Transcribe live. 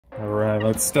right,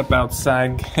 let's step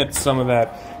outside, get some of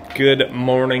that good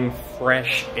morning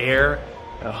fresh air.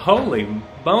 Holy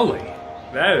moly,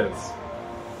 that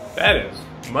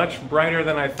is much brighter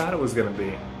than I thought it was gonna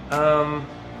be. I'm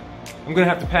gonna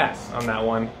have to pass on that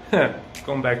one.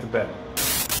 Going back to bed.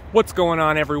 What's going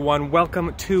on, everyone?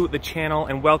 Welcome to the channel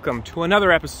and welcome to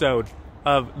another episode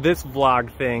of this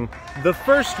vlog thing, the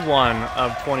first one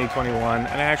of 2021.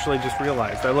 And I actually just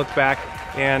realized, I looked back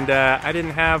and I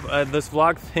didn't have this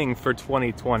vlog thing for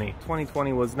 2020.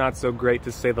 2020 was not so great,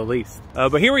 to say the least.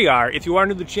 But here we are. If you are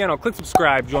new to the channel, click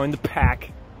subscribe, join the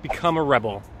pack, become a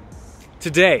rebel.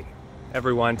 Today,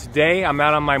 everyone, today I'm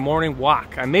out on my morning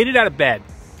walk. I made it out of bed.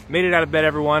 Made it out of bed,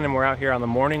 everyone, and we're out here on the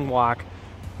morning walk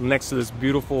next to this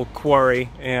beautiful quarry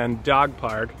and dog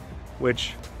park,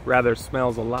 which rather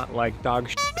smells a lot like dog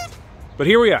shit. But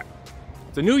here we are.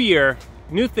 It's a new year,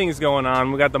 new things going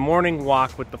on. We got the morning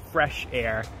walk with the fresh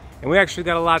air, and we actually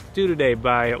got a lot to do today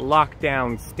by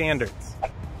lockdown standards.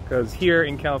 Because here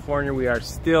in California, we are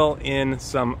still in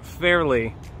some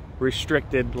fairly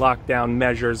restricted lockdown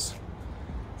measures.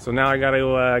 So now I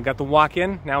got the walk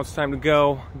in. Now it's time to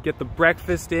go get the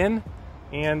breakfast in,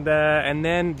 and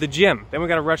then the gym. Then we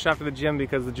got to rush off to the gym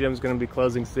because the gym's going to be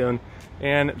closing soon,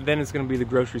 and then it's going to be the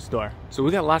grocery store. So we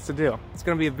got lots to do. It's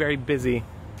going to be a very busy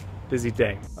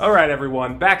day. All right,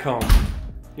 everyone, back home.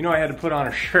 You know, I had to put on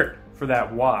a shirt for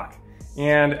that walk,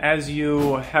 and as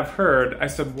you have heard, I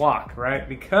said walk, right?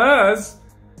 Because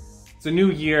it's a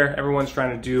new year, everyone's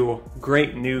trying to do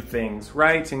great new things,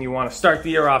 right? And you want to start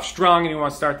the year off strong and you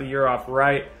want to start the year off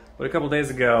right. But a couple days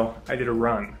ago, I did a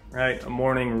run, right? A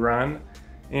morning run.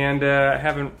 And I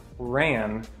haven't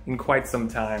ran in quite some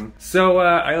time. So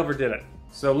I overdid it.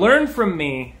 So learn from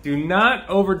me, do not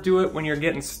overdo it when you're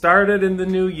getting started in the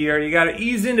new year. You gotta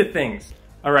ease into things.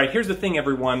 All right, here's the thing,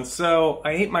 everyone. So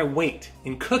I ate my weight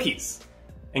in cookies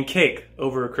and cake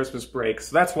over a Christmas break.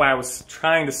 So that's why I was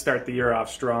trying to start the year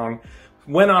off strong.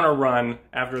 Went on a run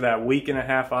after that week and a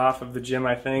half off of the gym,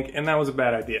 I think, and that was a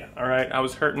bad idea, all right? I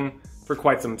was hurting for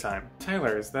quite some time.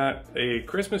 Tyler, is that a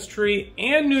Christmas tree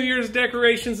and New Year's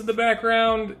decorations in the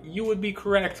background? You would be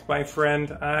correct, my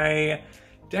friend. I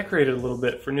decorated a little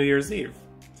bit for New Year's Eve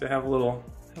to have a little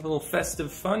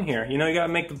festive fun here. You know, you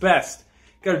gotta make the best.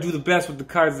 You gotta do the best with the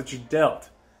cards that you're dealt.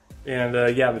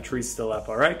 And yeah, the tree's still up,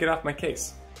 all right? Get off my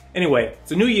case. Anyway,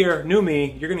 it's a new year, new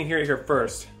me. You're gonna hear it here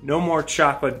first. No more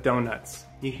chocolate donuts.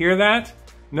 You hear that?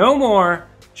 No more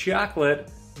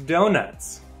chocolate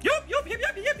donuts. Yup.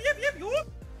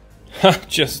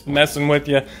 Just messing with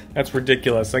you. That's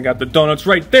ridiculous. I got the donuts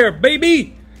right there,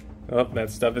 baby. Oh, that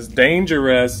stuff is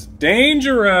dangerous.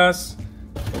 Dangerous.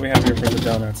 What do we have here for the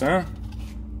donuts, huh?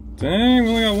 Dang, we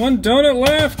only got one donut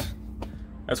left.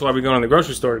 That's why we're going to the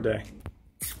grocery store today.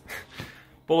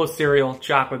 Bowl of cereal,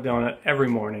 chocolate donut every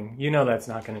morning. You know that's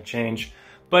not going to change.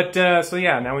 But, so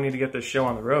yeah, now we need to get this show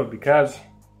on the road because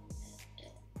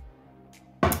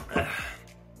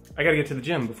I gotta get to the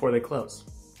gym before they close,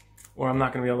 or I'm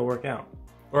not gonna be able to work out.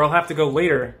 Or I'll have to go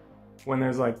later when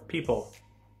there's like people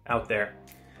out there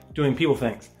doing people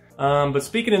things. But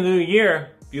speaking of the new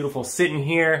year, beautiful sitting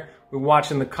here, we're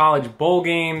watching the college bowl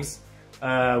games.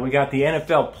 We got the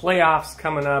NFL playoffs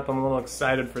coming up. I'm a little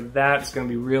excited for that. It's gonna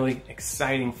be really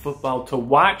exciting football to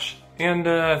watch. And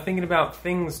thinking about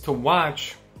things to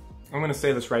watch, I'm gonna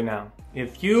say this right now.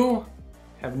 If you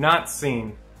have not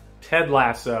seen Ted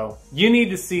Lasso, you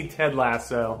need to see Ted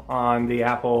Lasso on the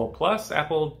Apple Plus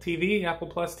TV,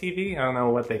 I don't know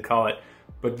what they call it,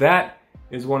 but that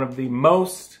is one of the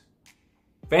most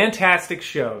fantastic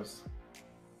shows,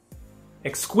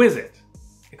 exquisite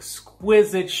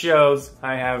shows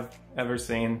I have ever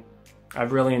seen.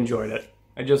 I've really enjoyed it.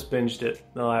 I just binged it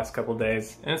the last couple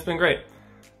days, and it's been great.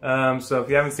 So if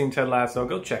you haven't seen Ted Lasso,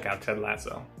 go check out Ted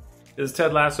Lasso. Is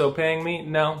Ted Lasso paying me?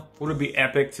 No. Would it be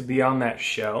epic to be on that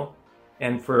show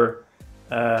and for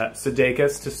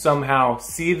Sudeikis to somehow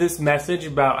see this message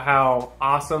about how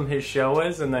awesome his show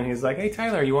is, and then he's like, hey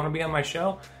Tyler, you want to be on my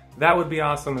show? That would be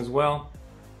awesome as well.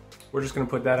 We're just going to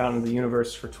put that out into the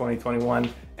universe for 2021.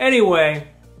 Anyway,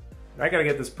 I got to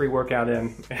get this pre-workout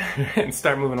in and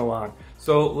start moving along.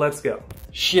 So let's go.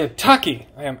 Shiitake!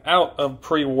 I am out of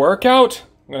pre-workout.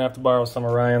 I'm going to have to borrow some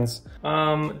of Ryan's.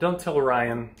 Don't tell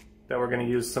Ryan that we're gonna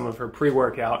use some of her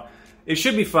pre-workout. It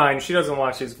should be fine. She doesn't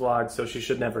watch these vlogs, so she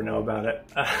should never know about it.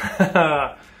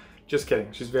 Just kidding.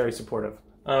 She's very supportive.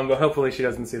 But hopefully she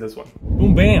doesn't see this one.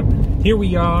 Boom, bam. Here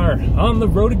we are on the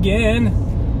road again.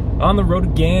 On the road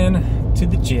again to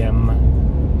the gym.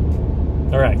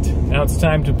 All right, now it's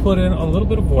time to put in a little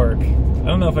bit of work. I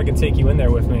don't know if I can take you in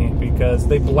there with me because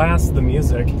they blast the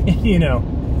music. You know,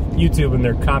 YouTube and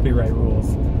their copyright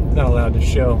rules. Not allowed to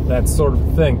show that sort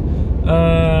of thing.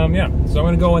 Yeah, so I'm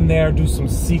gonna go in there, do some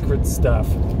secret stuff,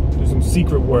 do some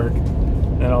secret work,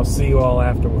 and I'll see you all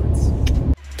afterwards.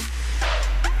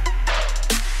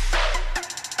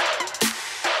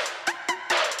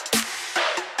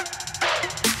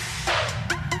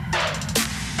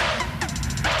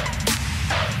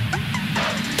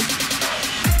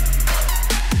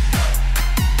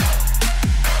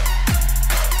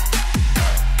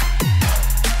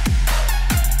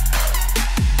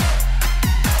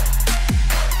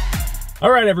 All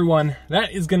right, everyone,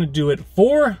 that is gonna do it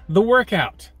for the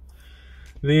workout.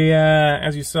 The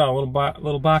as you saw, a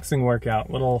little boxing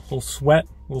workout, little sweat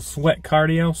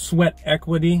cardio, sweat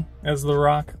equity, as The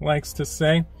Rock likes to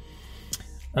say.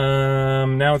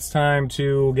 Now it's time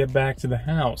to get back to the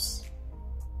house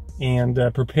and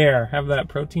prepare. Have that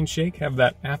protein shake, have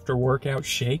that after workout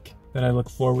shake that I look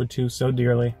forward to so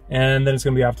dearly, and then it's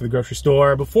gonna be off to the grocery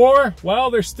store before, well,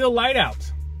 there's still light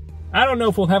out. I don't know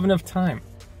if we'll have enough time.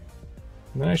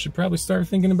 And then I should probably start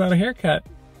thinking about a haircut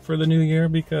for the new year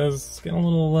because it's getting a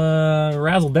little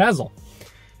razzle-dazzle.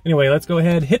 Anyway, let's go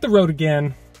ahead, hit the road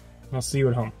again, and I'll see you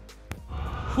at home.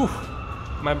 Whew.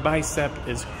 My bicep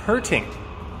is hurting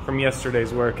from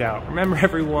yesterday's workout. Remember,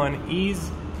 everyone,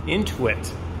 ease into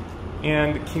it.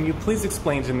 And can you please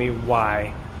explain to me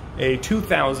why a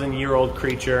 2,000-year-old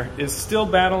creature is still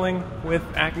battling with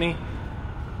acne?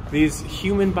 These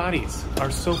human bodies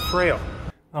are so frail.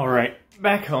 All right,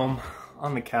 back home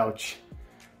on the couch.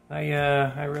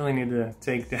 I really need to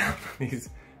take down these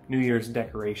New Year's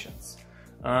decorations.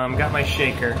 Got my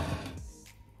shaker,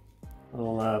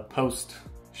 little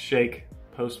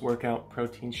post-workout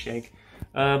protein shake.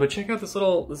 But check out this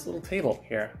little table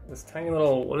here. This tiny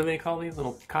little, what do they call these?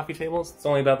 Little coffee tables? It's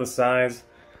only about the size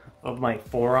of my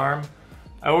forearm.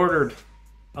 I ordered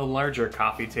a larger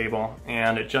coffee table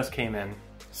and it just came in.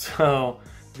 So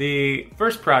the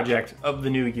first project of the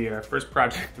new year, first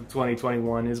project of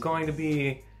 2021 is going to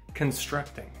be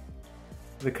constructing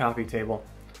the coffee table.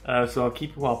 So I'll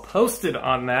keep you all posted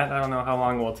on that. I don't know how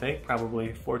long it will take,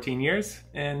 probably 14 years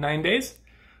and 9 days.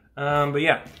 But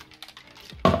yeah,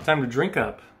 time to drink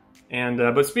up. And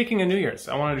but speaking of New Year's,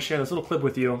 I wanted to share this little clip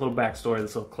with you, a little backstory,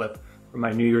 this little clip from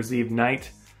my New Year's Eve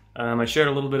night. I shared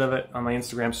a little bit of it on my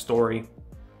Instagram story,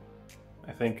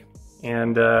 I think.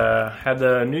 And had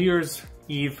the New Year's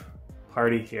Eve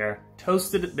party here,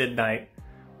 toasted at midnight,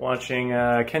 watching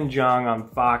Ken Jeong on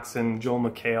Fox and Joel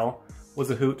McHale. Was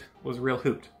a hoot, was a real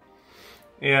hoot.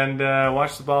 And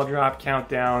watched the ball drop,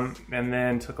 countdown, and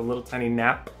then took a little tiny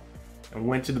nap and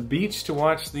went to the beach to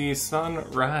watch the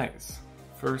sunrise.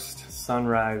 First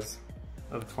sunrise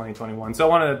of 2021. So I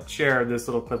want to share this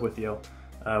little clip with you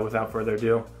without further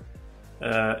ado.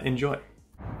 Enjoy.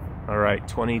 All right,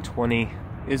 2020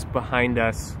 is behind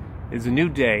us. It's a new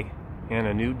day and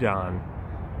a new dawn.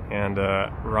 And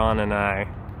Ron and I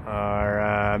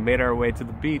are made our way to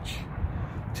the beach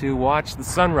to watch the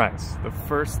sunrise, the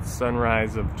first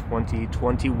sunrise of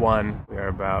 2021. We are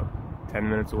about 10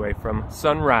 minutes away from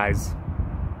sunrise.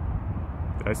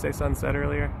 Did I say sunset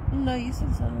earlier? No, you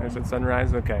said sunrise. I said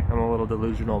sunrise? Okay, I'm a little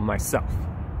delusional myself.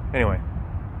 Anyway,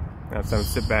 now it's time to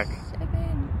sit back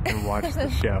and watch the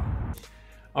show.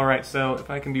 All right, so if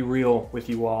I can be real with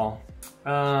you all,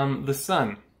 the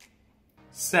sun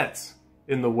sets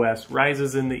in the west,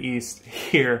 rises in the east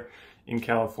here in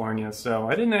California. So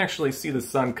I didn't actually see the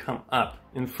sun come up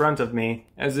in front of me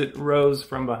as it rose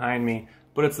from behind me,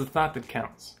 but it's the thought that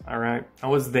counts, all right? I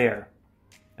was there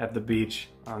at the beach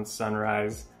on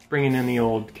sunrise, bringing in the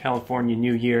old California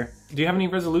New Year. Do you have any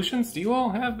resolutions? Do you all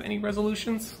have any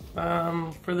resolutions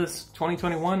for this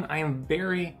 2021? I am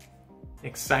very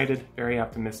excited, very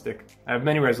optimistic. I have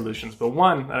many resolutions, but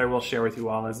one that I will share with you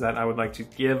all is that I would like to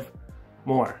give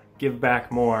more, give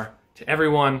back more to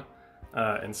everyone,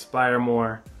 inspire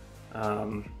more,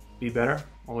 be better,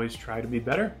 always try to be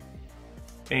better.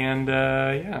 And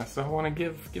yeah, so I want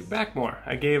to give back more.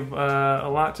 I gave a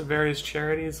lot to various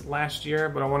charities last year,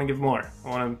 but I want to give more. I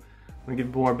want to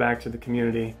give more back to the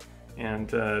community and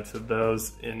to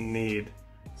those in need.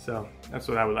 So that's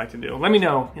what I would like to do. Let me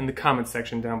know in the comment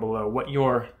section down below what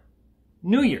your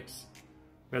New Year's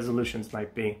resolutions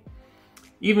might be.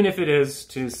 Even if it is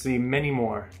to see many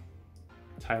more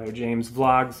Tyler James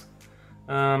vlogs,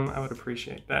 I would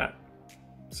appreciate that.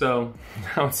 So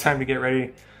now it's time to get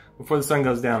ready before the sun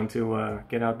goes down to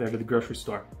get out there to the grocery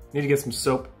store. Need to get some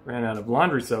soap. Ran out of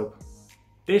laundry soap,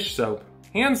 dish soap,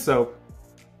 hand soap.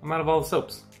 I'm out of all the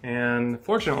soaps. And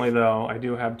fortunately though, I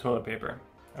do have toilet paper.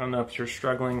 I don't know if you're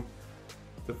struggling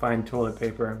to find toilet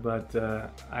paper, but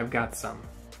I've got some.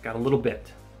 Got a little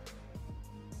bit.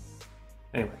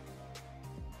 Anyway,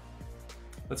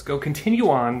 let's go continue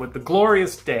on with the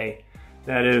glorious day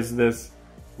that is this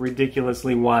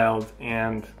ridiculously wild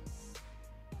and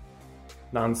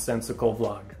nonsensical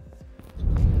vlog.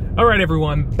 All right,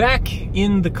 everyone, back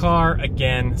in the car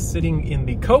again, sitting in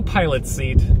the co-pilot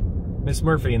seat. Miss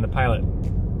Murphy in the pilot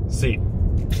seat.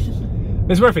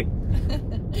 Miss Murphy.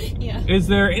 Yeah. Is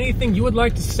there anything you would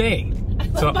like to say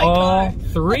to all car.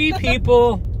 3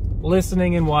 people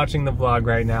listening and watching the vlog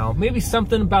right now? Maybe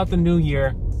something about the new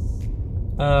year.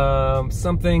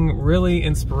 Something really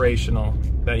inspirational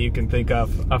that you can think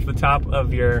of off the top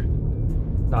of your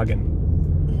noggin.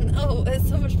 Oh, it's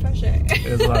so much pressure. It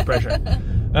is a lot of pressure.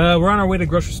 We're on our way to the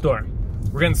grocery store.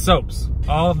 We're getting soaps.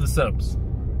 All of the soaps.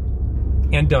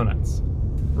 And donuts.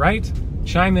 Right?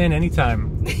 Chime in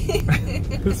anytime.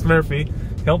 Miss Murphy,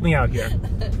 help me out here.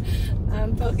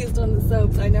 I'm focused on the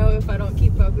soaps. I know if I don't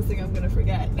keep focusing, I'm gonna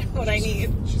forget what I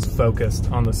need. She's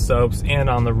focused on the soaps and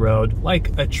on the road,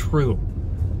 like a true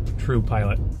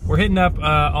pilot. We're hitting up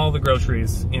all the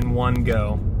groceries in one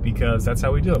go because that's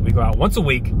how we do it. We go out once a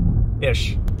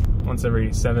week-ish, once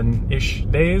every 7-ish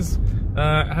days.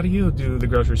 How do you do the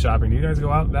grocery shopping? Do you guys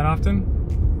go out that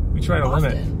often? We try to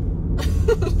limit.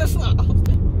 That's not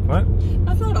often. What?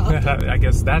 That's not often. I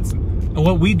guess that's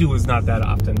what we do is not that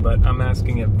often, but I'm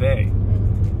asking if they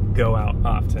go out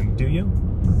often. Do you?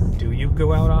 Do you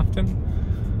go out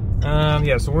often?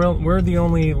 Yeah, so we're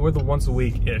the once a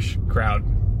week-ish crowd.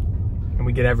 And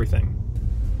we get everything.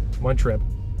 One trip.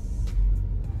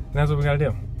 And that's what we gotta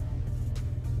do.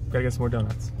 Gotta get some more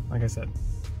donuts, like I said.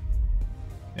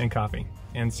 And coffee.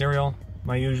 And cereal.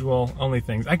 My usual only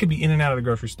things. I could be in and out of the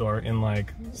grocery store in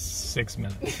like 6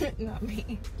 minutes. Not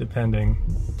me. Depending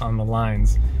on the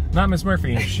lines. Not Miss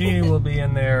Murphy. She will be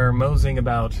in there moseying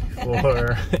about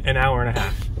for an hour and a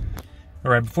half.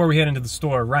 Alright, before we head into the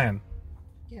store, Ryan.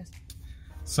 Yes.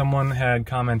 Someone had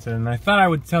commented, and I thought I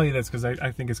would tell you this because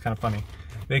I think it's kind of funny.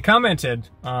 They commented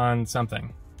on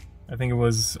something. I think it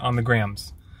was on the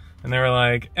grams. And they were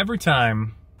like, every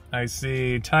time I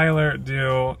see Tyler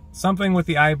do something with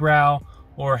the eyebrow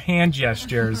or hand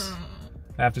gestures,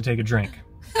 I have to take a drink.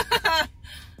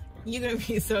 You're gonna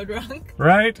be so drunk.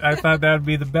 Right? I thought that would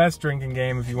be the best drinking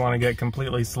game if you want to get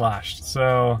completely sloshed.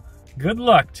 So, good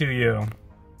luck to you.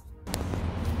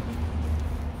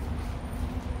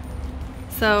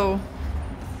 So,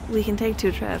 we can take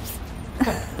 2 trips.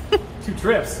 2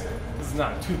 trips? This is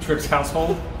not a 2 trips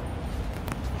household.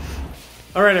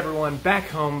 All right, everyone, back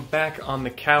home, back on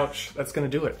the couch. That's gonna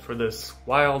do it for this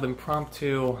wild,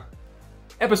 impromptu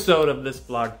episode of this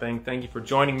vlog thing. Thank you for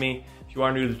joining me. If you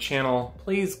are new to the channel,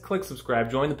 please click subscribe,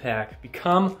 join the pack,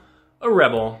 become a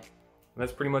rebel.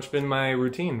 That's pretty much been my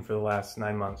routine for the last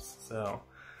 9 months. So,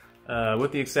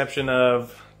 with the exception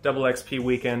of double XP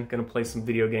weekend, gonna play some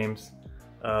video games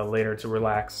later to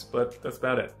relax, but that's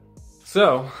about it.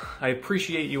 So, I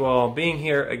appreciate you all being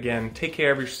here again. Take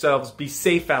care of yourselves, be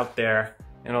safe out there,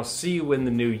 and I'll see you in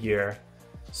the new year.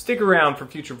 Stick around for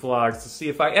future vlogs to see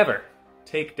if I ever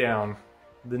take down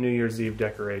the New Year's Eve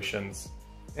decorations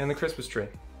and the Christmas tree.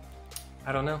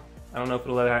 I don't know. I don't know if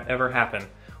it'll ever happen.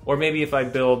 Or maybe if I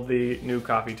build the new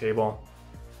coffee table,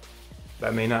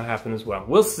 that may not happen as well.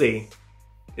 We'll see.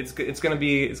 It's gonna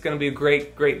be a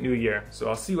great new year. So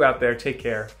I'll see you out there. Take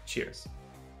care. Cheers.